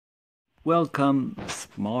Welcome,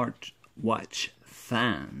 smartwatch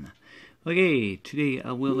fan. Okay, today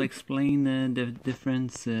I will explain the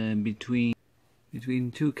difference between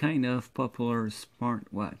two kind of popular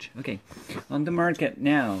smartwatch. Okay, on the market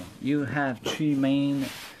now you have three main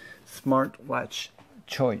smartwatch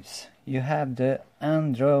choice. You have the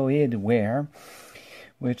Android Wear,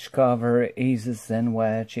 which cover Asus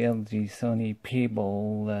Zenwatch, LG Sony,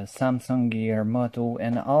 peeple, Samsung Gear, Moto,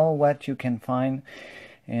 and all what you can find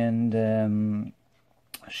in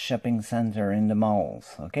shopping center in the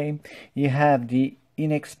malls. Okay, you have the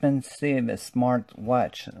inexpensive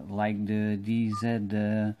smartwatch like the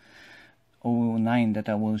DZ09 that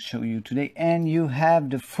I will show you today, and you have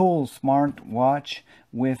the full smartwatch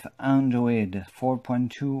with Android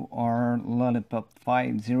 4.2 or Lollipop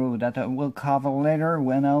 5.0 that I will cover later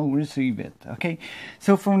when I'll receive it. Okay,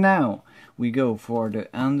 so for now we go for the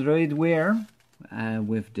Android Wear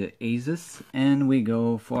with the Asus, and we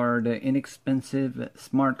go for the inexpensive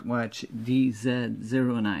smartwatch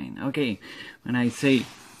DZ09. Okay, when I say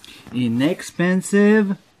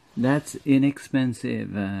inexpensive, that's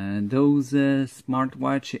inexpensive. Those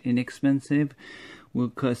smartwatch inexpensive will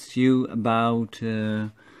cost you about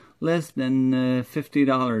less than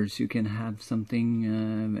 $50. You can have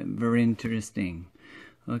something very interesting.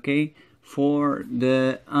 Okay, for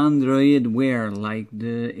the Android Wear like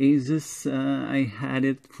the Asus, I had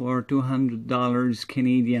it for $200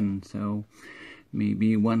 Canadian, so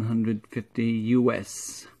maybe 150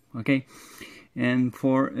 US. Okay, and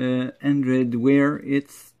for Android Wear,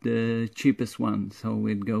 it's the cheapest one, so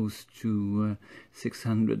it goes to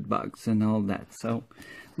 $600 and all that. So,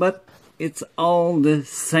 but it's all the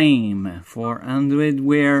same. For Android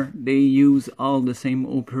Wear, they use all the same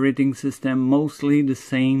operating system, mostly the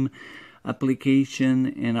same application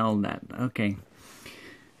and all that. Okay,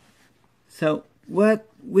 so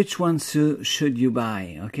which ones should you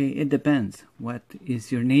buy? Okay, it depends what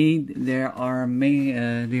is your need. There are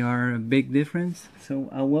a big difference, so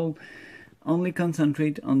I will only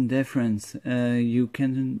concentrate on difference. You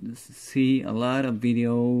can see a lot of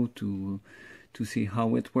video to see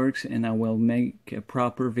how it works, and I will make a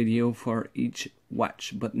proper video for each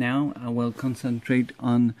watch, but now I will concentrate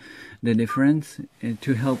on the difference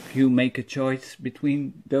to help you make a choice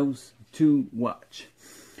between those two watch.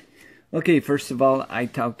 Okay, first of all, I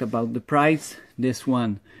talked about the price. This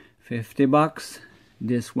one $50,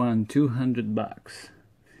 this one $200.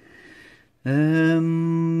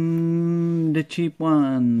 The cheap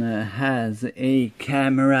one has a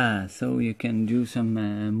camera, so you can do some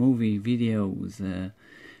movie videos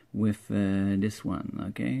with this one.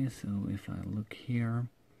 Okay, so if I look here,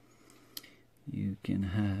 you can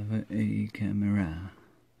have a camera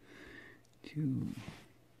too.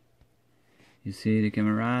 You see the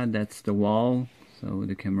camera, that's the wall, so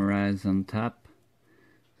the camera is on top,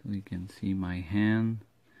 so you can see my hand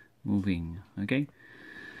moving. Okay,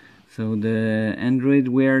 so the Android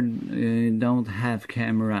Wear don't have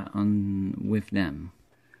camera on with them.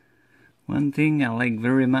 One thing I like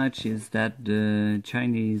very much is that the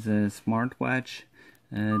Chinese smartwatch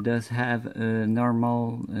does have a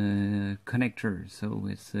normal connector, so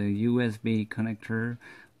it's a USB connector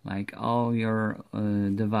like all your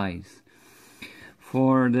device.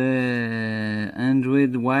 For the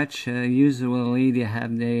Android watch, usually they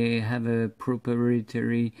have a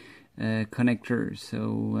proprietary connector,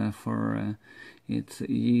 so for it's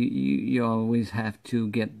you always have to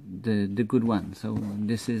get the good one. So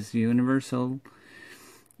this is universal,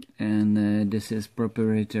 and this is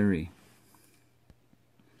proprietary.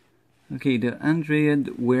 Okay, the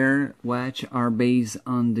Android Wear watch are based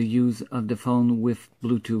on the use of the phone with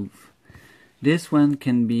Bluetooth. This one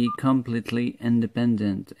can be completely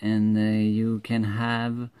independent, and you can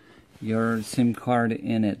have your SIM card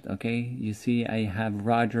in it. Okay, you see I have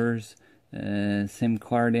Rogers SIM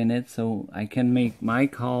card in it, so I can make my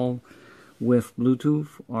call with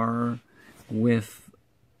Bluetooth or with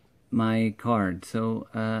my card. So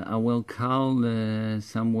I will call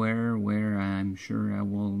somewhere where I'm sure I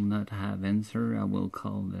will not have answer. I will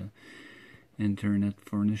call the internet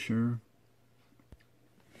furnisher.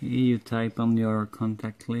 Here you type on your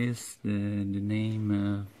contact list the name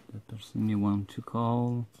of the person you want to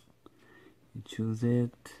call. You choose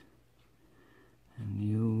it and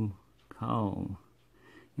you call.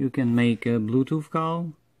 You can make a Bluetooth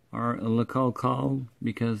call or a local call,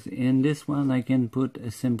 because in this one I can put a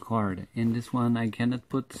SIM card. In this one I cannot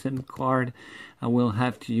put SIM card. I will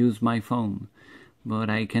have to use my phone, but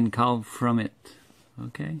I can call from it.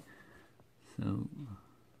 Okay, so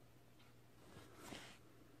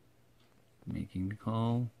making the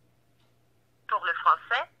call. Pour le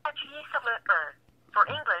français, appuyez sur le 1. For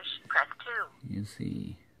English, press 2. You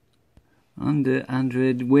see on the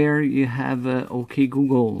Android Wear you have OK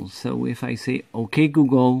Google. So if I say OK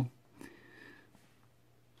Google,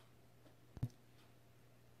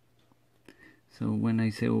 so when I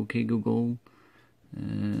say OK Google,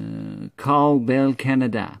 call Bell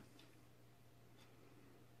Canada.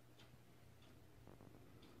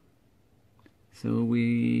 So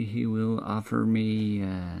he will offer me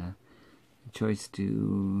a choice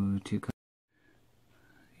to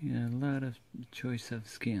yeah, a lot of choice of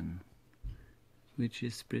skin, which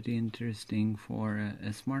is pretty interesting for a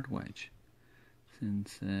smartwatch,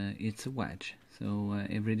 since it's a watch. So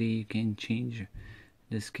every day you can change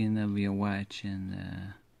the skin of your watch and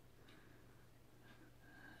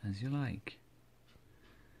as you like.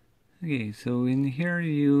 Okay, so in here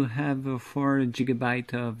you have 4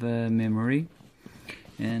 GB of memory,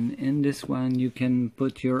 and in this one you can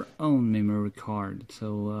put your own memory card.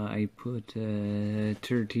 So I put 30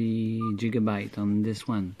 GB on this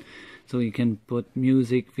one, so you can put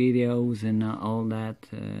music, videos, and all that.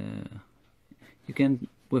 You can,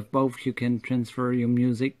 with both, you can transfer your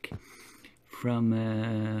music from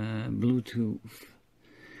Bluetooth.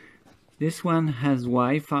 This one has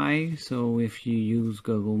Wi-Fi, so if you use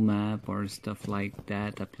Google Map or stuff like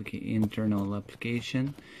that, internal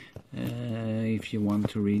application, if you want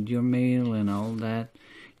to read your mail and all that,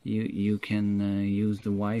 you can use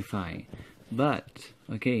the Wi-Fi. But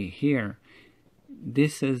okay, here,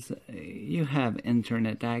 this is, you have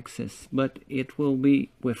internet access, but it will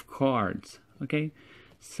be with cards. Okay,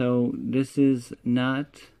 so this is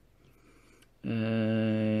not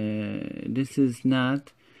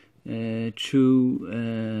true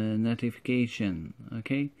notification.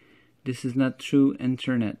 Okay, this is not true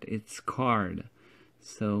internet, it's card.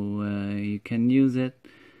 So you can use it,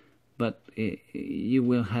 but you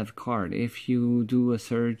will have card. If you do a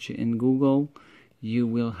search in Google, you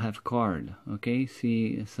will have card. Okay,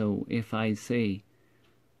 see, so if I say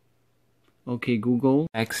OK Google,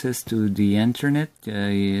 access to the internet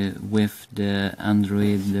with the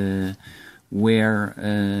Android Wear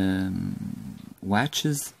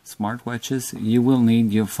watches, smartwatches, you will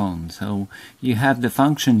need your phone. So you have the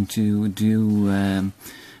function to do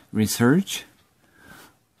research.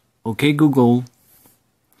 OK Google,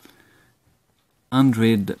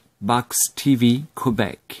 Android Box TV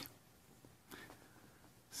Quebec.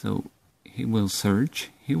 So he will search,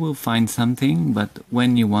 he will find something, but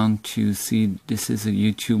when you want to see this is a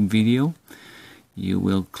YouTube video, you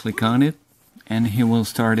will click on it and he will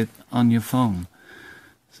start it on your phone.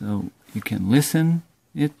 So you can listen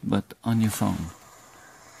it, but on your phone.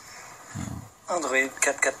 Android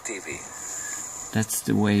 4K TV. That's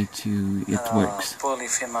the way it works. Pour les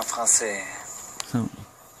films en français. So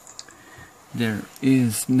there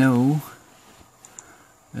is no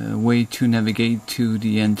way to navigate to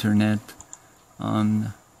the internet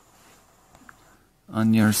on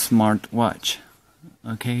your smartwatch.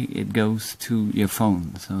 Okay, it goes to your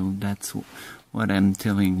phone. So that's what I'm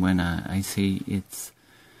telling when I say it's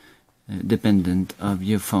dependent of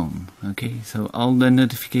your phone. Okay, so all the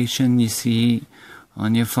notification you see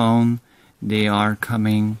on your phone, they are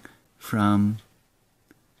coming from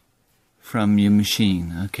your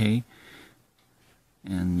machine. Okay,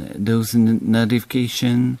 and those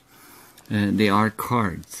notification, they are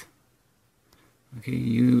cards. Okay,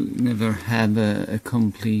 you never have a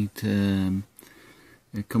complete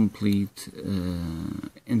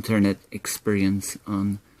internet experience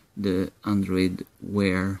on the Android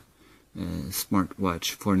Wear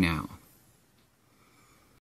smartwatch for now.